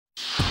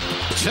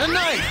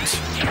Tonight,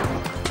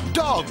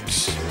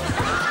 dogs,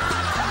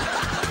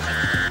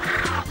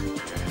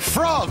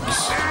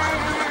 frogs,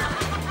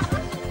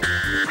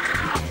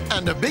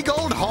 and a big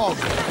old hog.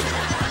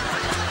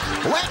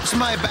 Wax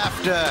my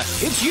BAFTA,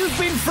 it's You've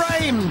Been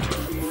Framed.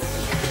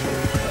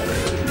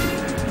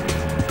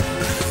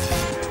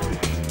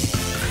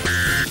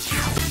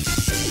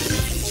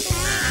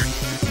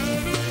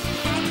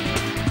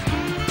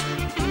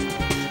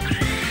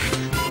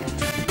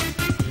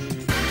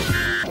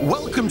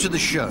 Welcome to the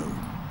show.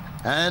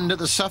 And at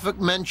the Suffolk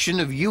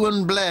mansion of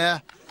Ewan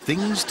Blair,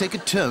 things take a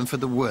turn for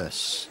the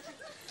worse.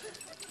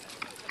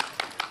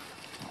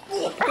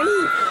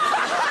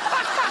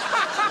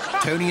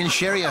 Tony and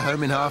Sherry are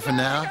home in half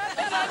an hour.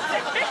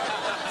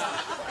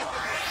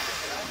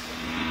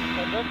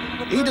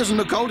 He doesn't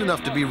look old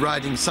enough to be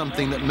riding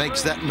something that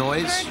makes that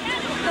noise.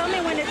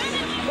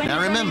 Now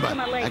remember,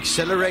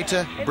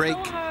 accelerator, brake,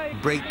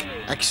 brake,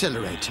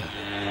 accelerator.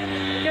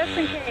 Just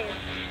in case.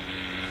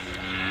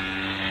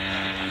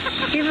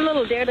 He's a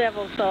little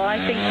daredevil, so I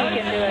think he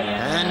can do it.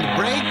 And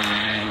brake.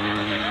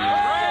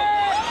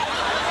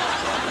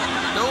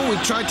 Oh, we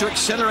tried to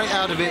accelerate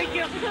out of it,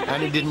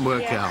 and it didn't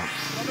work out.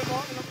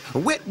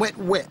 Wet, wet,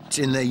 wet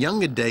in their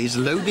younger days,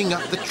 loading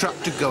up the truck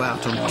to go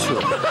out on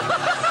tour.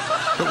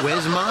 But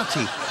where's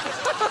Marty?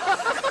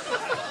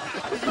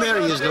 There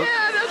he is, look.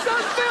 Yeah, that's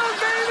on film,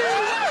 baby!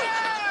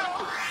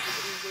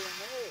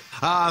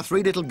 Ah,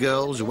 three little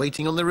girls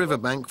waiting on the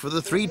riverbank for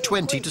the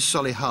 320 to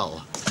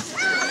Solihull.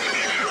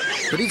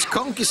 But it's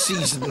conker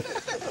season.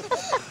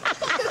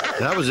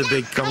 That was a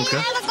big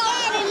conker.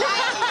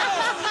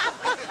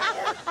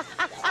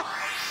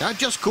 I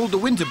just called the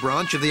winter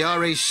branch of the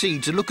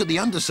RAC to look at the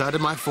underside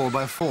of my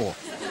 4x4.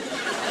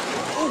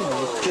 Oh,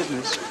 my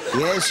goodness.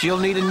 Yes, you'll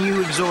need a new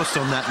exhaust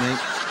on that, mate.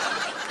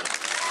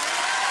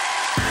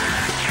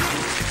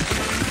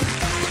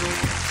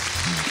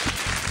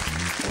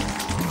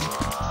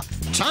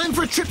 Time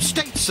for a trip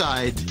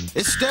stateside.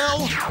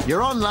 Estelle,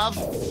 you're on, love.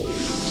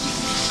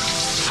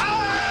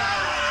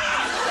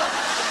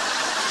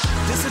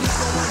 This is the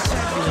one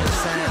champion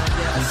sound.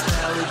 Yeah,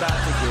 Estelle, we about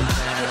to get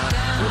down.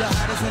 We're the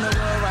hottest in the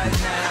world right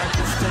now.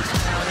 Just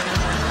touchdown in the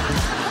morning.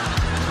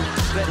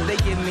 Bet they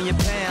give me a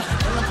pound.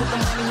 And I put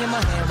the money in my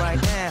hand right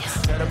now.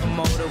 Set up a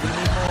motor, we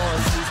need more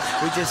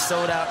seats. We just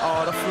sold out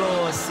all the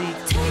floor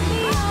seats. Take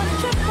me on a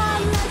trip,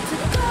 I'd like to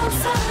go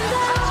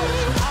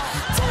someday.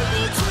 Take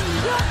me to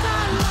New York,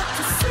 I'd love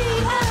to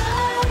see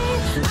LA.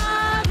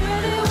 I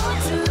really want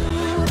to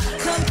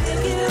come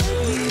pick it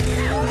with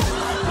you.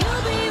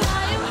 You'll be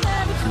my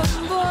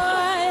American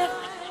boy.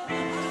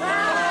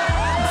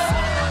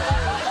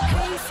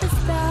 Hey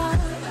sister,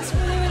 it's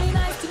really, really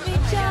nice to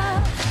meet ya.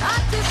 I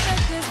just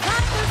met this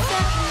concept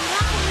and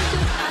I was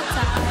just not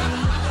tired.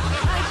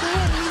 Like the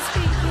way you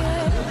speak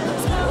it,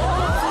 smell what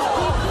you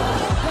speak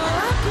it. Your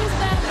rock is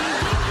very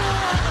deep,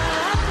 your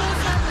rock is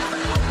something.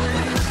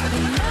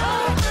 And now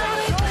I'm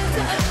trying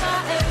to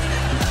MIA.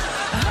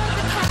 I heard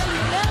the Cali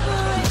never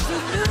rains, you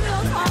New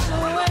York all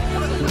the way.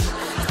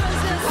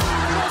 Princess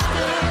Celeste,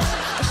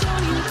 I'll show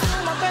you to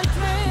my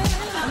bedroom.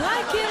 I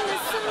can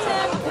listen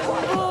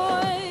American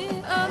boy,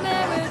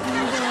 American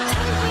boy.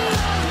 Take me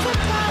on a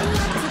trip, I'd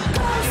like to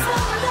go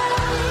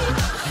someday.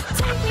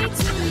 Take me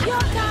to New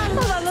York, I'd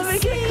love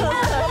to see LA.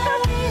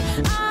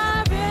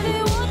 I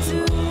really want to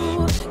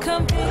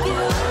come pick you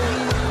up.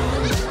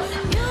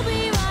 You'll be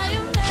my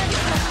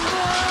American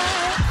boy,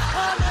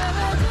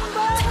 American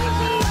boy. Take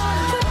me on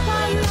a trip,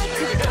 I'd like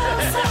to go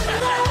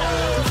someday.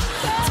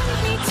 Take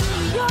me to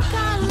New York,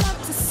 I'd love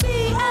to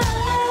see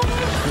LA.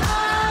 I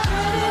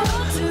really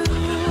want to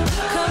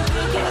come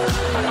pick you up.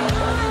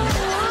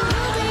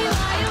 You'll be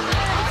my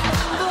American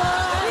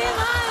boy,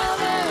 my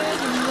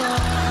American boy.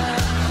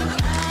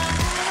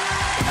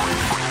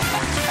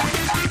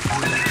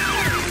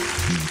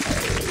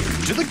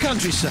 To the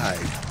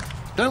countryside.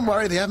 Don't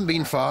worry, they haven't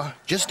been far.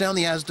 Just down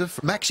the Asda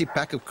for a maxi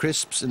pack of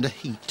crisps and a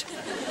heat.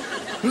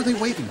 Who are they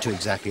waving to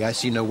exactly? I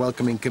see no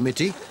welcoming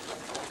committee.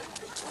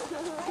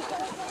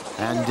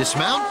 And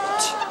dismount.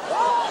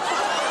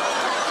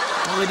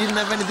 Well, they didn't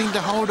have anything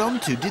to hold on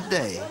to, did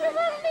they?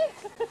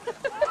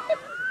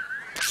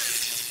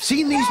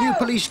 Seen these new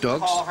police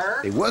dogs?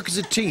 They work as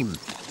a team.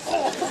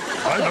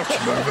 I knocked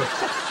him over.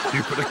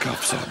 You put the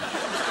cuffs on.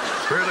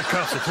 Where are the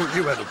cuffs? I thought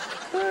you had them.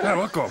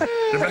 No, I got them.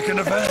 They're back in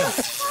the van.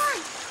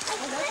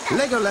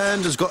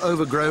 Legoland has got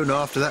overgrown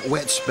after that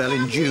wet spell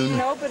in June.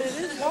 No, but it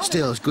is long.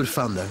 Still, it's good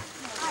fun, though.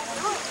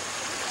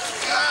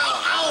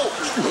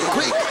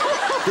 Quick!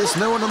 There's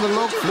no one on the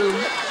log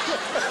flume.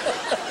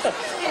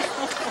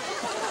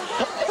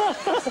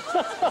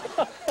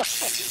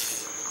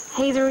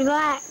 He's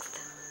relaxed.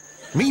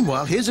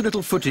 Meanwhile, here's a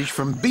little footage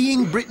from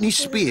Being Britney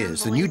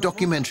Spears, the new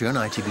documentary on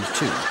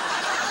ITV2.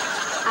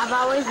 I've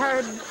always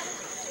heard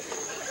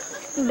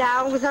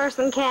dogs, horses,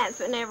 and cats,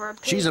 but never a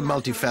pig. She's a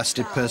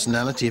multifaceted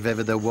personality, if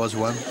ever there was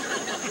one.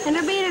 And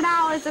to beat it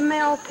all, it's a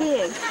male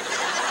pig.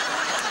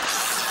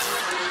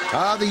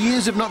 Ah, the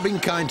years have not been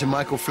kind to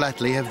Michael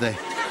Flatley, have they?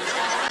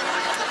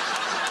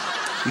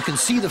 You can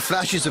see the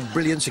flashes of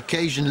brilliance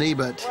occasionally,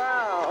 but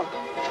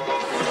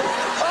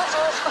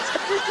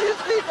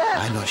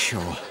I'm not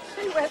sure.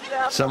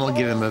 Someone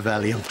give him a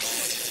Valium.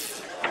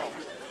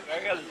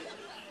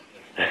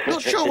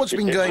 Not sure what's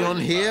been going on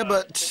here,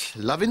 but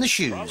loving the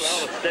shoes. I'll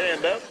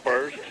stand up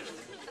first.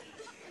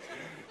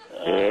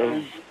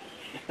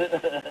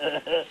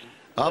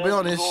 I'll be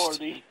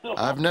honest,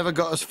 I've never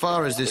got as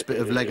far as this bit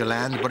of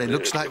Legoland, but it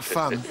looks like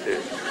fun.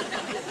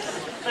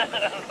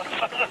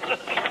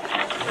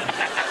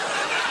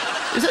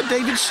 Is that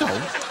David Soul?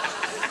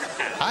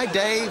 Hi,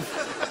 Dave.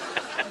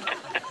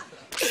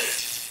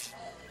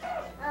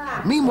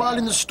 Meanwhile,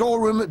 in the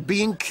storeroom at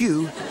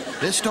B&Q,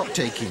 they're stock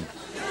taking.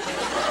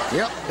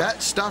 Yep,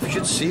 that stuff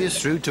should see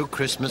us through till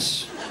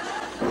Christmas.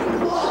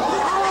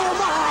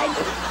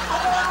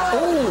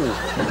 Oh,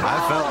 I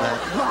felt that.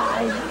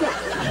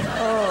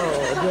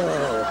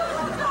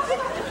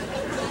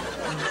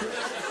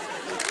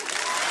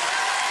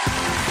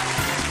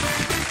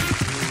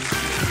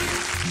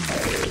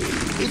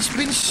 It's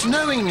been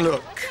snowing,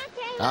 look.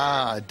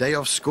 Ah, day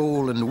off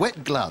school and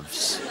wet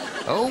gloves.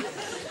 Oh,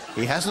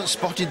 he hasn't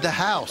spotted the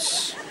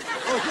house.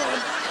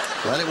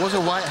 Well, it was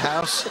a white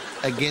house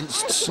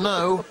against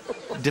snow.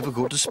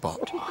 Difficult to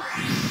spot.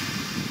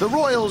 The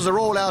royals are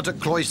all out at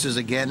Cloisters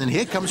again, and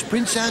here comes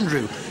Prince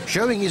Andrew,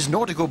 showing his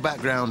nautical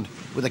background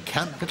with a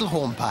camp little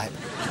hornpipe.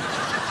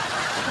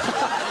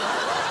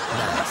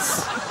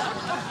 Nice.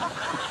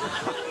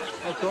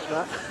 I've got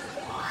that.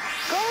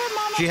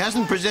 She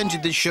hasn't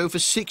presented this show for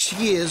 6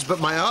 years, but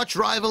my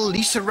arch-rival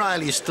Lisa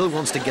Riley still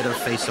wants to get her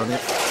face on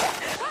it.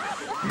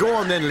 Go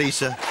on then,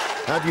 Lisa.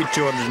 Have your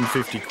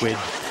 250 quid.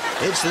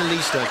 It's the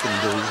least I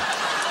can do.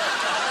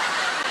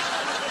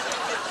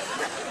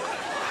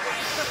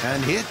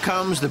 And here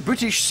comes the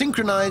British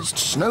synchronised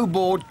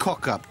snowboard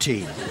cock-up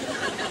team.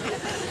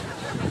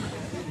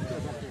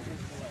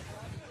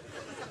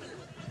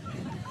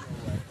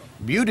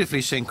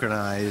 Beautifully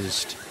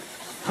synchronised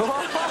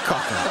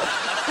cock-up.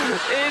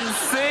 In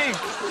sync!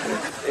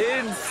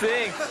 In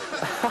sync!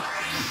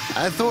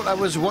 I thought I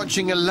was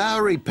watching a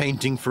Lowry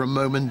painting for a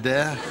moment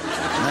there.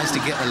 Nice to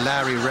get a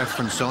Lowry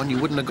reference on. You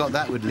wouldn't have got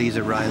that with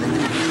Lisa Riley.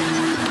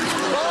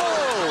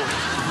 Oh!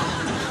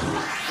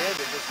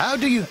 How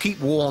do you keep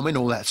warm in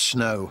all that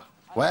snow?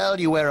 Well,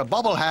 you wear a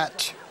bobble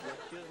hat,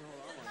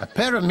 a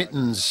pair of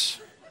mittens,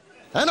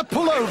 and a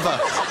pullover.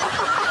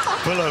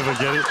 Pullover,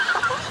 get it?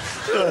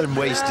 I'm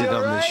wasted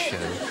on this show.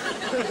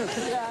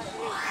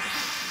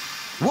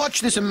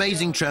 Watch this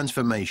amazing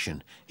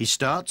transformation. He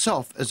starts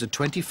off as a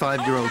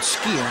 25-year-old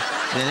skier,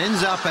 then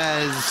ends up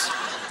as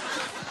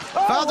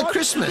Father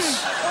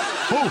Christmas.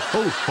 Ho,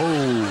 ho,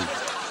 ho.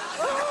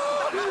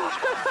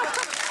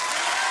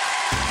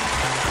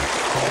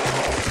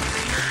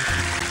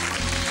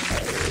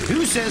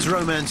 Who says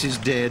romance is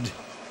dead?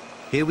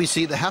 Here we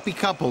see the happy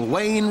couple,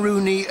 Wayne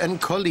Rooney and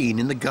Colleen,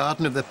 in the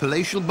garden of their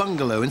palatial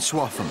bungalow in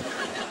Swaffham.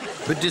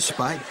 But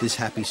despite this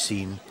happy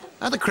scene,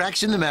 are the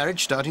cracks in the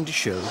marriage starting to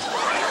show?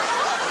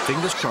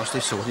 Fingers crossed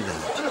they sort it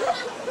out.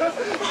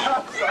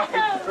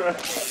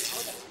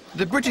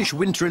 The British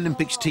Winter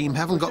Olympics team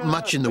haven't got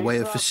much in the way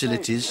of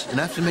facilities and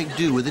have to make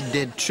do with a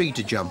dead tree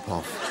to jump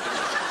off.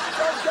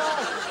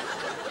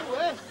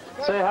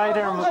 Say hi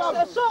there,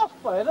 That's off,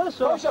 mate.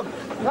 That's off.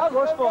 That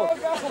rush ball.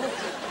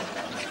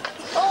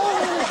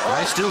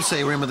 I still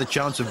say we're in with a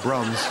chance of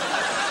bronze.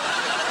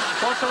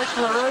 What's next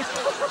to the right?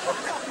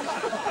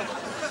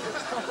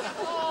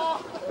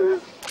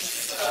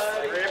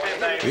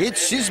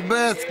 It's his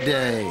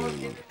birthday.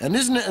 And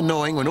isn't it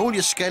annoying when all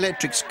your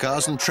Scalextric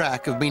cars and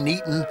track have been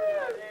eaten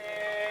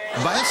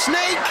by a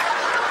snake?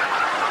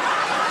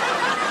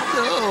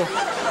 Oh.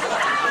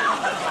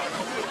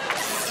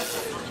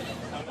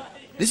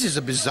 This is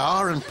a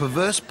bizarre and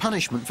perverse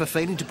punishment for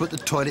failing to put the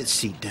toilet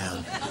seat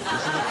down.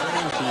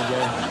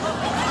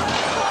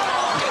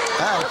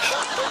 Ouch.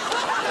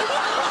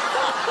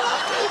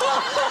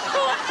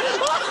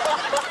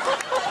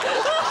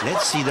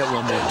 Let's see that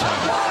one more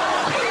time.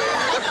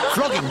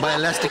 Flogging by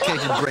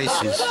elasticated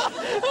braces.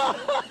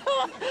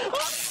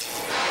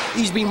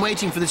 He's been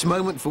waiting for this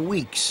moment for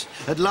weeks.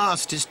 At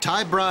last, his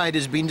Thai bride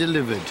has been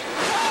delivered.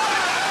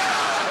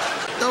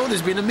 Oh,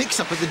 there's been a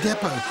mix-up at the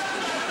depot.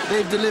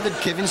 They've delivered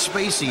Kevin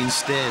Spacey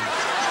instead.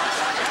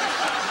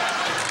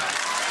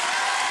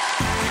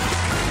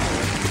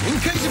 In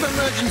case of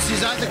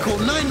emergencies, either call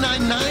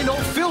 999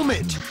 or film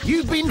it.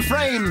 You've been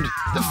framed.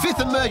 The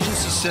 5th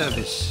Emergency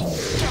Service.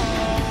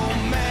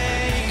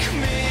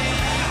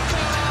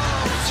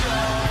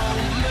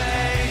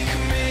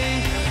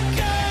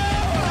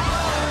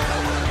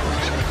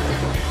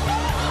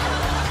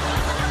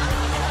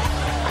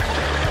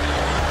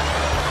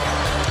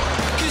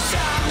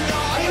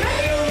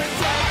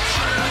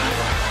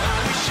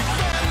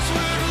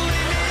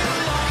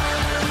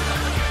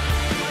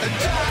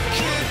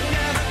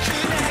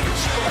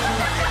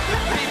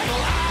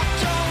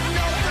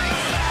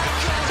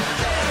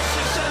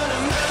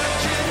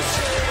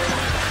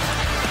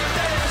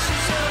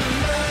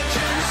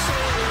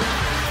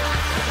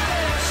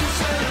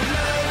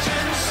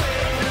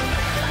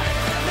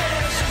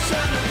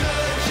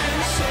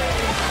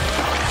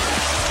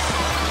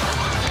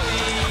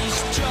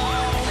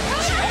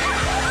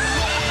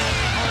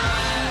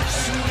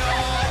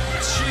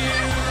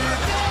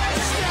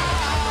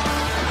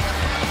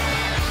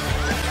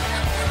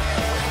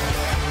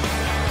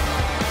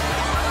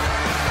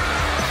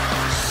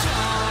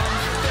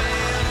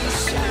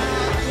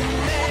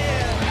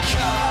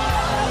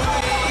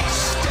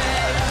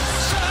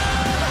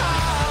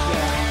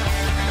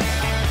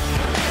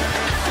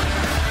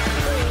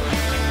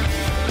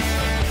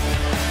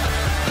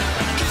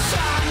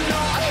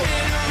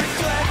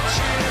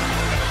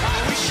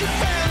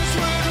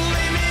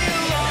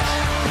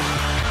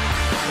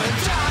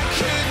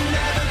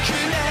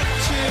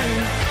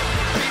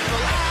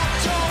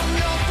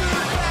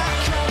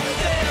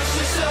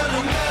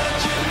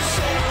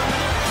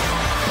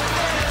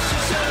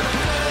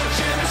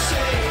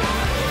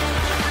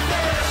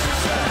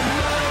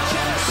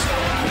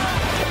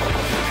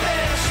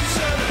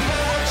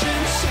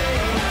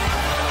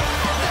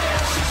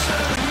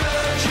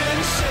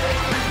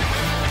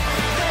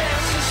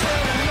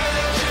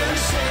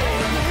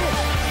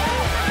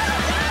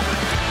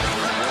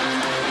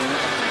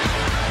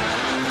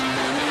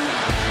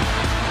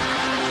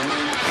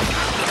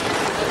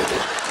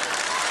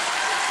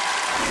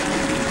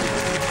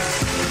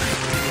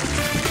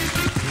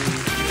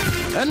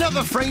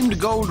 Another framed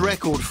gold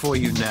record for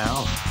you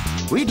now.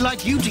 We'd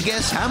like you to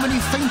guess how many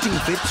fainting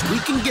fits we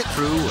can get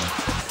through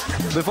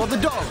before the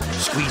dog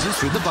squeezes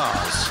through the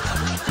bars.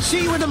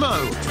 See you in a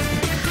mo.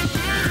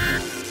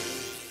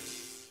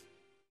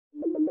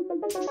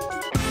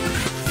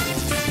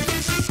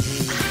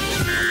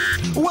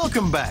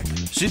 Welcome back.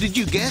 So did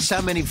you guess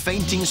how many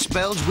fainting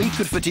spells we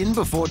could fit in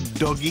before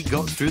Doggy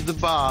got through the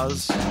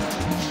bars?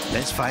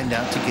 Let's find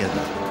out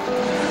together.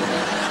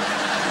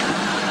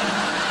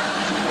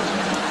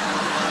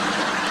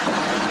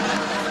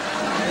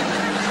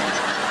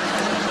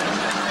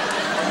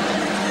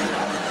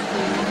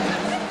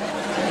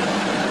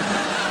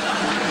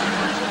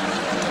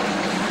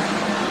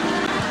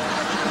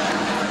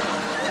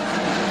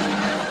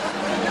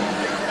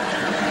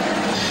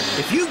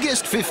 If you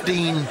guessed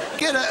 15,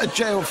 get out of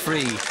jail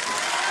free.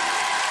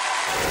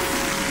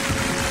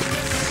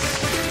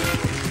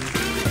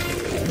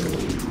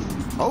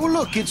 Oh,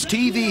 look, it's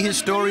TV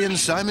historian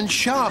Simon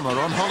Sharma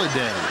on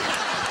holiday.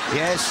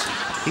 Yes,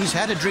 he's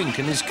had a drink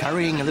and is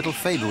currying a little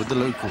favour with the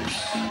locals.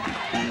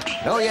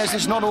 Oh, yes,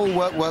 it's not all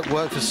work, work,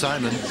 work for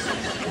Simon.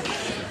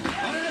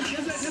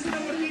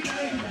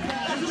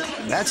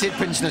 That's it,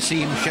 Prince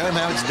Nassim. Show him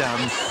how it's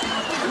done.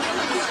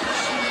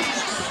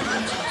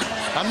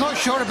 I'm not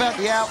sure about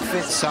the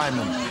outfit,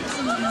 Simon.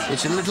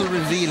 It's a little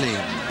revealing.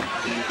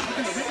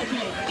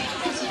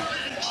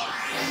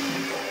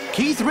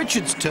 Keith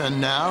Richards' turn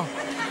now.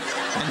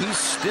 And he's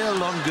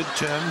still on good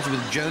terms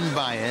with Joan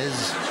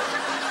Baez.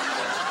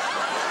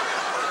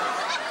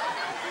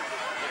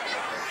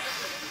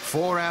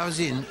 4 hours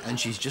in, and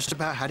she's just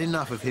about had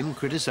enough of him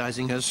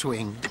criticizing her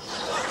swing.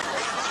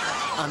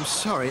 I'm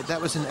sorry, that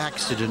was an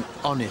accident,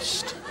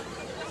 honest.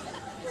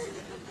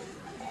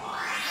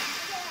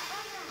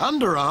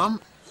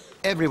 Underarm,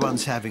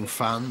 everyone's having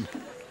fun.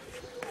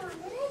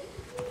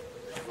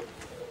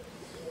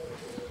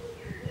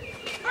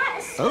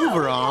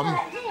 Overarm,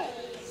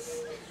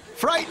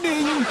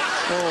 frightening!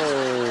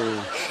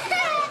 Oh,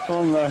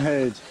 on the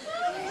head.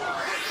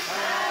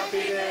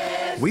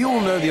 We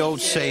all know the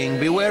old saying,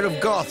 beware of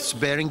goths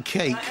bearing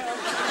cake.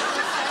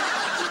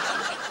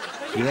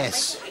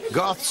 Yes,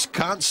 goths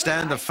can't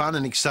stand the fun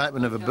and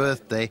excitement of a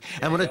birthday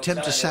and will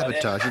attempt to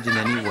sabotage it in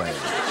any way.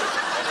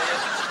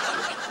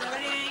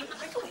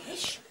 Make a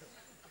wish.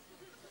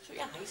 Shut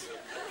your eyes.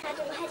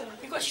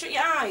 You've got to shut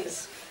your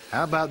eyes.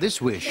 How about this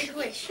wish? Can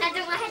I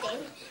do my head in?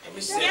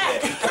 Yeah.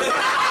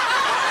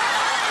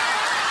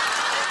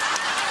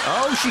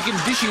 Oh, she can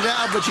dish it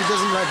out, but she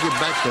doesn't like your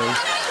back, though.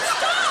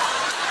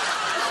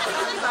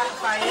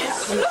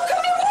 Look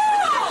at me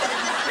walk!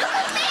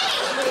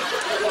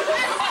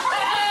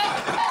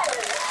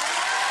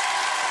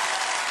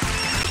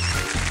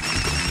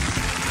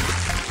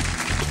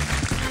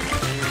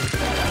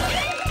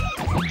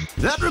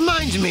 That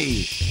reminds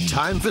me,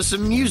 time for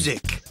some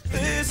music.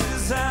 This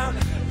is how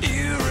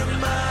you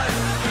remind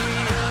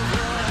me of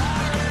what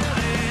I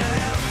really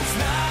am. It's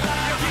not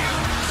like you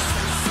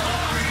say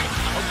sorry.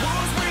 I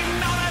was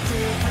waiting on a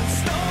different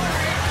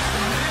story.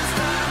 And this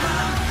time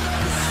I'm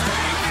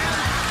mistaken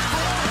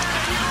for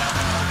letting you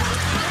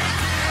overthink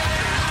it.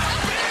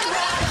 I've been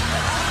wrong.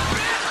 I've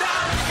been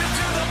down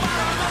into the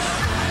bottom of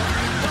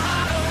every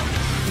bottle.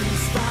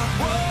 These five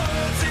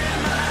words in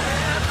my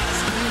head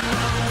scream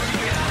out, we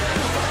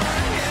gotta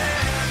forget.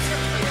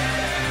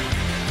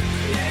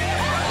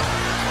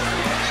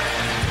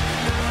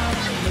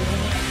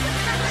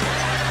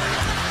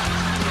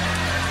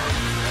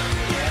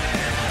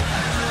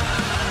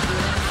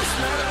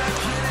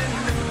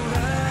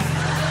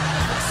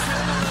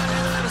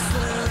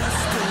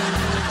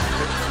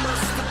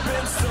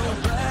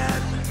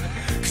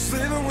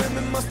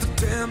 Must have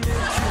damn near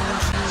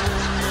killed you.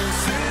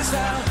 This is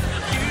how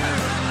you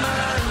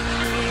remind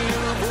me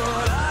of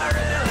what I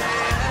really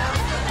am.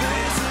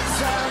 This is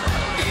how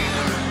you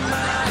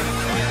remind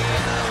me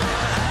of what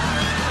I really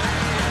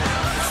am.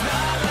 It's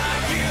not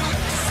like you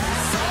to say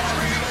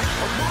sorry.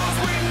 I was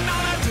waiting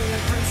on a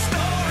different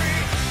story.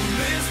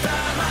 This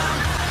time I'm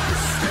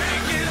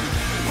mistaken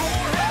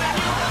for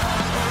letting you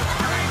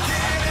overthink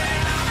it.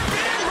 And I've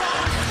been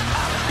wrong.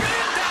 I've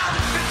been down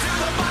into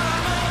the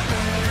bottom of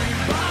every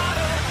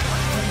bottle.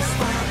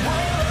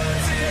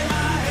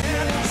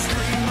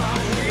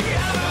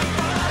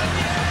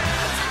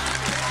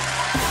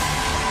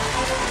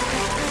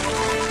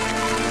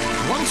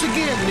 Once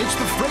again, it's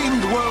the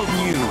framed world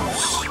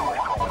news.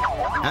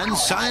 And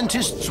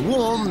scientists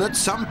warn that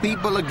some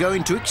people are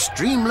going to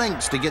extreme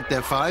lengths to get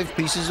their 5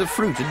 pieces of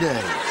fruit a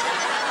day.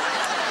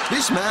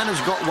 This man has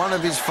got one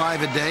of his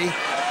 5 a day,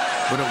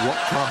 but at what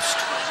cost?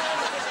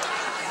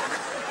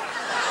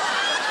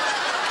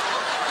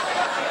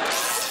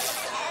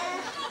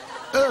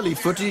 Early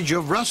footage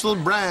of Russell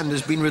Brand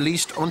has been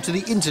released onto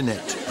the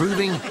internet,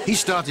 proving he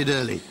started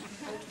early.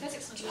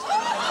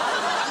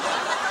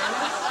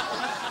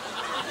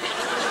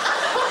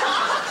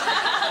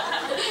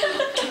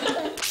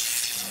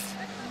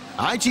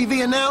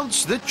 ITV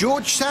announced that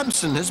George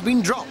Sampson has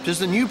been dropped as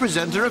the new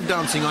presenter of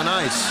Dancing on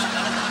Ice.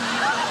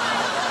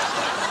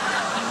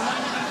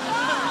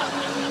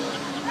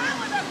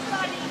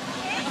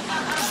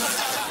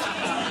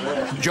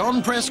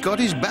 John Prescott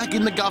is back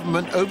in the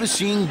government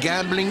overseeing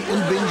gambling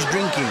and binge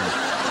drinking.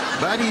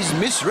 But he's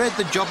misread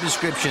the job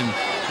description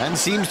and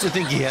seems to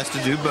think he has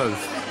to do both.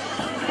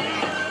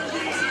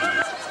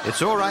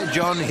 It's all right,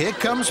 John. Here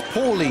comes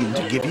Pauline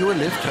to give you a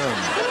lift home.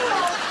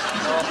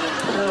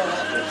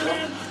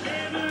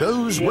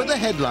 Those were the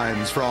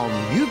headlines from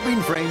You've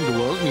Been Framed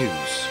World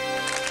News.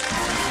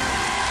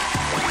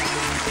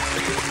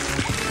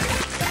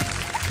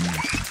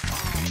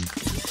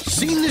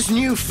 Seen this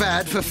new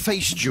fad for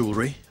face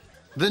jewelry?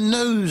 The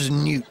nose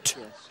newt. He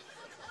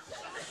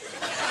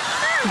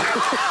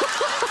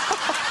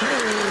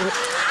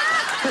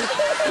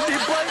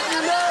bites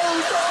your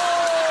nose!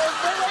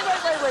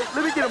 Oh! Wait.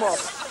 Let me get him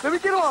off. Let me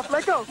get him off.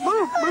 Let go.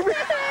 Move.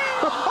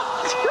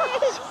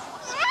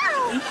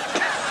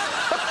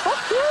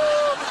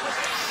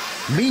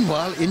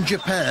 Meanwhile, in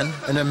Japan,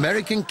 an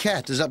American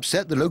cat has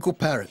upset the local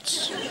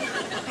parrots.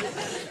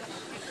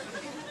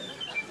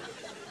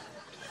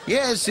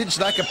 Yes, it's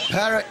like a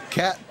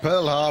parrot-cat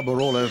Pearl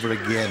Harbor all over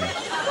again.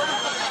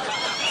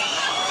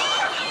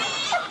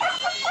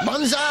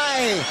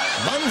 Bonsai!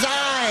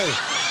 Bonsai!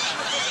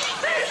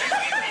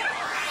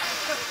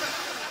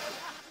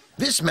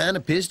 This man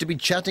appears to be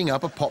chatting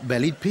up a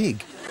pot-bellied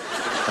pig.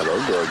 Hello,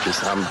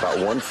 gorgeous. I'm about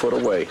 1 foot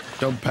away.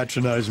 Don't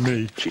patronize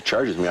me. She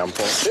charges me. I'm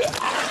falling.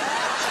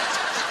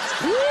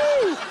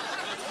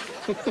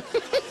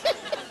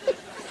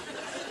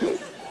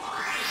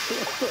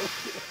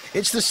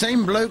 It's the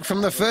same bloke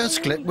from the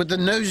first clip with the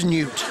nose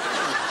newt.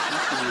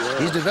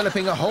 He's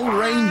developing a whole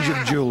range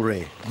of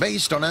jewelry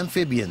based on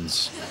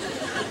amphibians.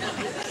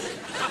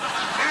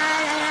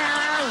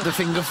 The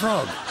finger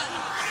frog.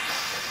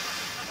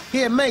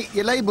 Here, mate,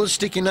 your label's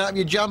sticking out of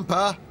your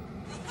jumper.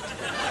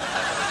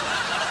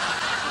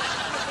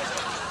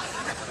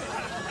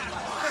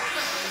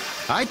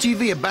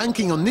 ITV are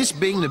banking on this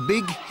being the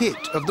big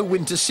hit of the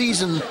winter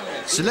season.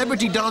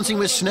 Celebrity Dancing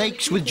with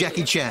Snakes with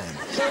Jackie Chan.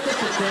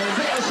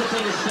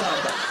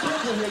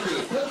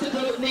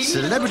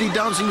 Celebrity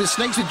Dancing with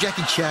Snakes with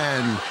Jackie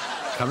Chan.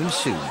 Coming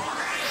soon.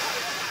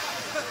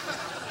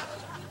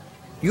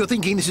 You're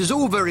thinking this is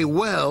all very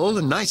well,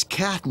 a nice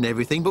cat and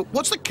everything, but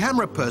what's the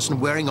camera person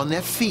wearing on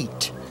their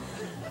feet?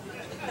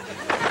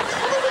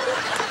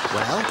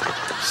 Well,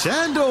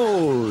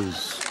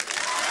 sandals!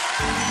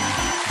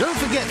 Don't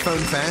forget, phone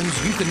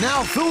fans, you can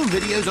now film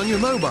videos on your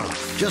mobile.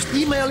 Just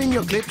email in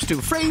your clips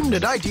to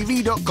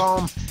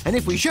framed@itv.com, and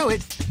if we show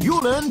it,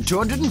 you'll earn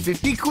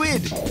 250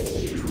 quid.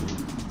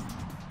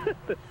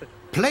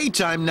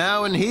 Playtime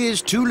now, and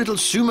here's two little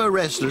sumo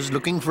wrestlers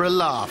looking for a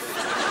laugh.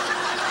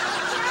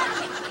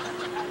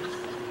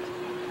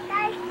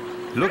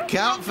 Look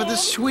out for the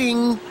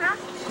swing.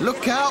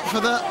 Look out for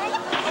the...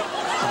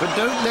 But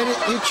don't let it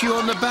hit you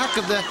on the back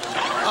of the...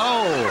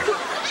 Oh.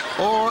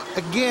 Or,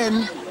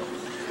 again...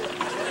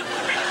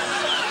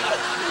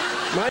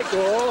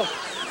 Michael!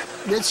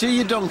 Let's hear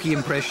your donkey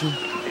impression.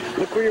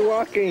 Look where you're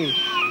walking.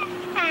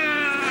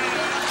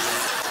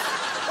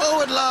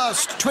 Oh, at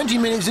last! 20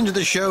 minutes into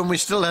the show and we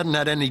still hadn't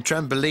had any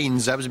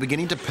trampolines. I was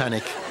beginning to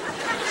panic.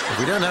 If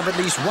we don't have at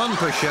least one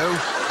per show,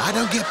 I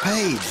don't get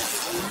paid.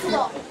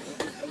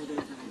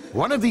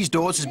 One of these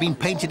doors has been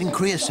painted in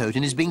creosote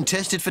and is being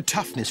tested for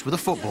toughness with a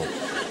football.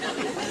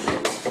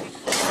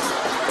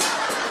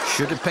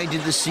 Should have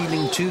painted the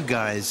ceiling too,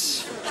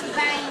 guys.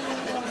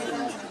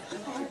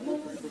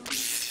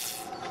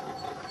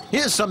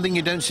 Here's something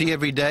you don't see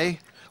every day.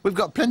 We've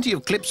got plenty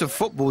of clips of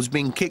footballs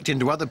being kicked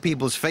into other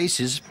people's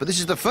faces, but this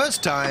is the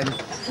first time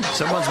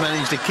someone's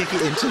managed to kick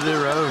it into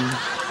their own.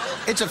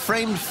 It's a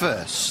framed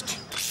first.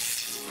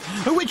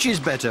 Which is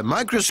better,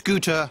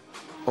 micro-scooter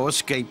or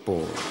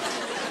skateboard?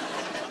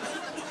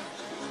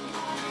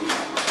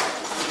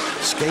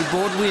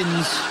 Skateboard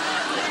wins.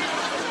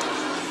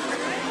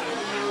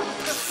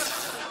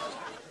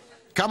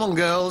 Come on,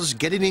 girls,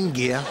 get it in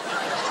gear.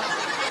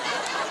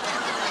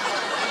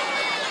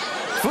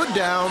 Foot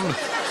down.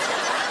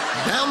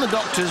 Down the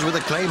doctors with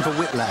a claim for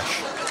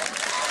whiplash.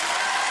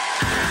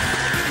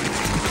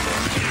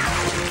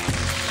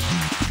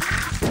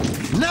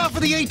 Now for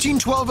the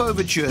 1812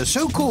 Overture,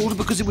 so called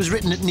because it was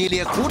written at nearly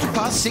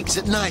 6:15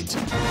 at night.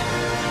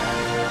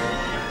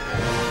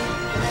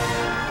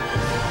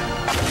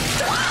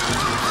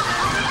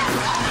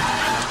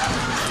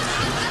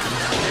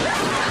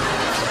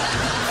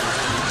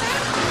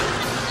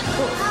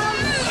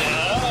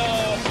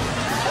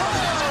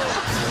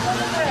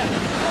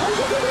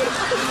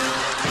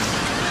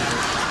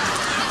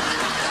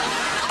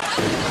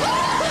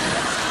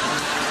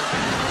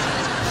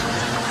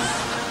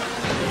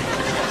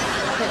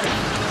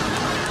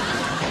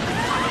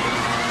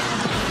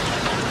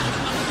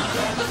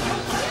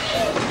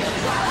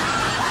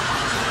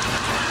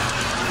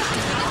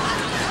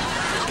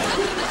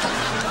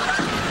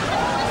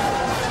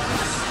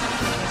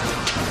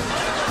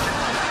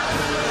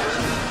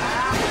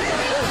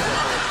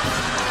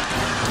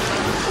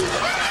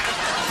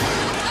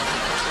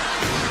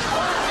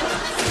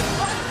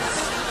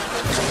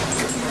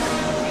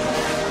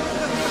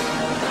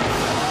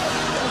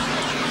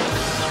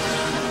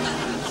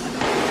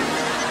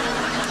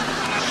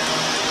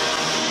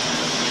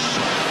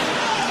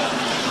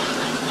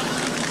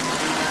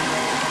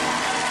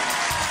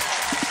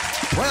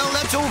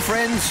 it all,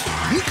 friends.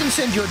 You can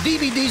send your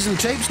DVDs and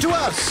tapes to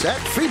us at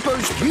Free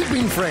Post You've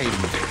Been Framed.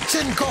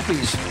 Send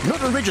copies,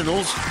 not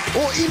originals,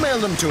 or email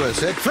them to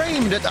us at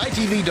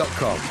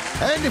framed@itv.com.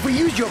 And if we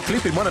use your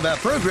clip in one of our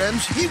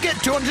programs, you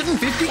get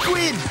 250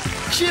 quid.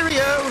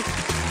 Cheerio!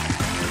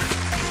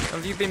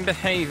 Have you been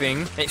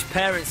behaving? It's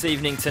Parents'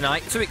 Evening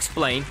tonight. To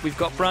explain, we've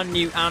got brand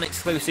new and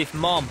exclusive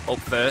Mom up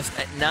first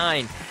at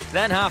 9.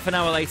 Then half an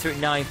hour later at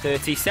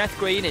 9:30, Seth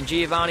Green and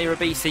Giovanni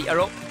Ribisi are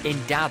up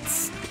in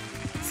Dads.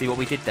 See what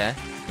we did there?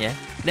 Yeah?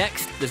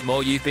 Next, there's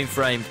more You've Been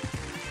Framed.